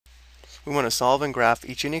We want to solve and graph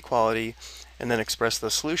each inequality and then express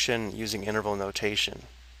the solution using interval notation.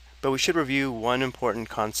 But we should review one important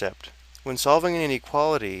concept. When solving an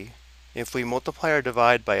inequality, if we multiply or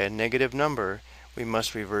divide by a negative number, we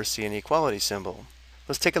must reverse the inequality symbol.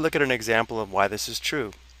 Let's take a look at an example of why this is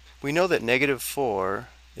true. We know that negative 4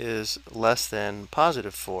 is less than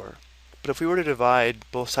positive 4. But if we were to divide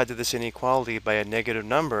both sides of this inequality by a negative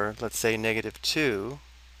number, let's say negative 2,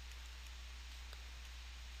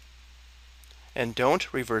 and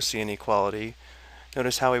don't reverse the inequality,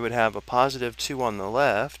 notice how we would have a positive 2 on the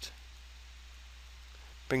left,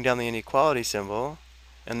 bring down the inequality symbol,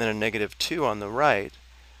 and then a negative 2 on the right.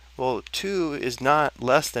 Well, 2 is not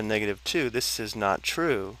less than negative 2. This is not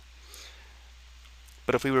true.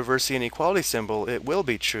 But if we reverse the inequality symbol, it will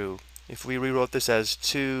be true. If we rewrote this as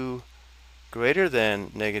 2 greater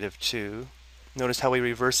than negative 2, notice how we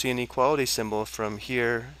reverse the inequality symbol from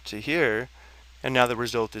here to here, and now the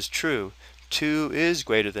result is true. 2 is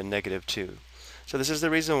greater than negative 2. So this is the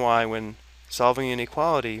reason why when solving an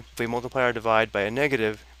inequality, if we multiply or divide by a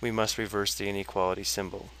negative, we must reverse the inequality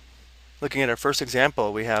symbol. Looking at our first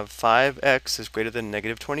example, we have 5x is greater than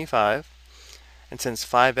negative 25. And since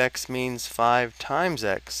 5x means 5 times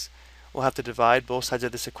x, we'll have to divide both sides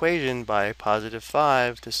of this equation by positive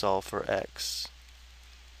 5 to solve for x.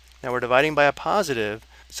 Now we're dividing by a positive,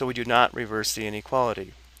 so we do not reverse the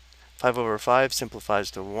inequality. 5 over 5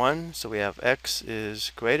 simplifies to 1, so we have x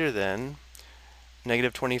is greater than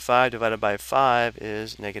negative 25 divided by 5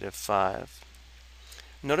 is negative 5.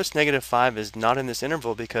 Notice negative 5 is not in this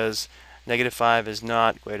interval because negative 5 is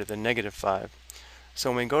not greater than negative 5. So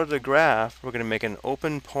when we go to the graph, we're going to make an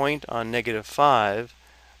open point on negative 5.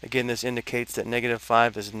 Again, this indicates that negative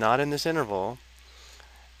 5 is not in this interval.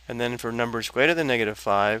 And then for numbers greater than negative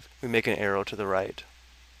 5, we make an arrow to the right.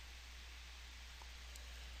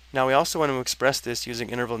 Now we also want to express this using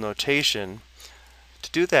interval notation.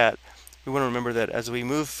 To do that, we want to remember that as we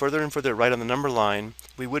move further and further right on the number line,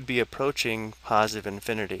 we would be approaching positive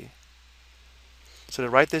infinity. So to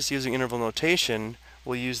write this using interval notation,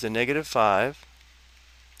 we'll use the negative 5,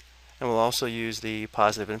 and we'll also use the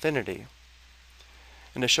positive infinity.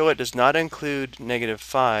 And to show it does not include negative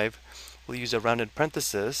 5, we'll use a rounded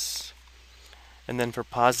parenthesis, and then for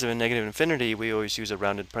positive and negative infinity, we always use a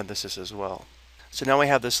rounded parenthesis as well. So now we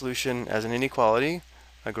have the solution as an inequality,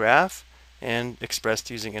 a graph, and expressed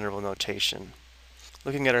using interval notation.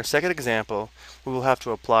 Looking at our second example, we will have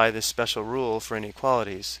to apply this special rule for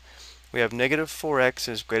inequalities. We have negative 4x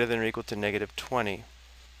is greater than or equal to negative 20.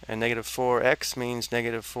 And negative 4x means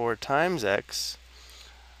negative 4 times x.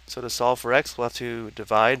 So to solve for x, we'll have to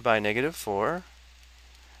divide by negative 4.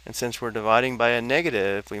 And since we're dividing by a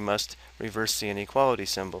negative, we must reverse the inequality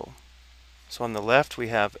symbol. So on the left, we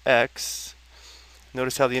have x.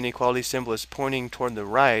 Notice how the inequality symbol is pointing toward the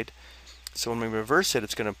right. So when we reverse it,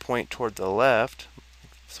 it's going to point toward the left.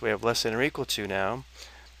 So we have less than or equal to now.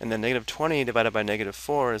 And then negative 20 divided by negative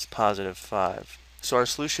 4 is positive 5. So our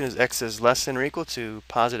solution is x is less than or equal to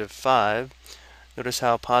positive 5. Notice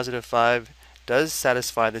how positive 5 does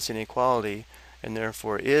satisfy this inequality and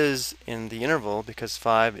therefore is in the interval because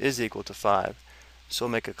 5 is equal to 5. So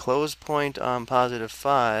we'll make a closed point on positive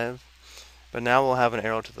 5, but now we'll have an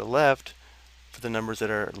arrow to the left for the numbers that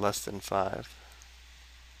are less than 5.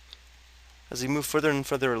 As we move further and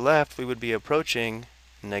further left, we would be approaching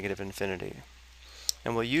negative infinity.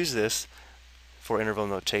 And we'll use this for interval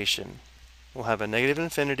notation. We'll have a negative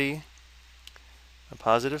infinity, a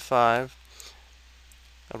positive 5,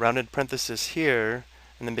 a rounded parenthesis here,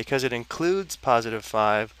 and then because it includes positive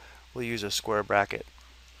 5, we'll use a square bracket.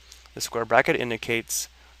 The square bracket indicates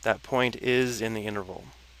that point is in the interval.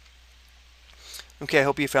 Okay, I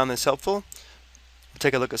hope you found this helpful. We'll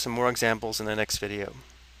take a look at some more examples in the next video.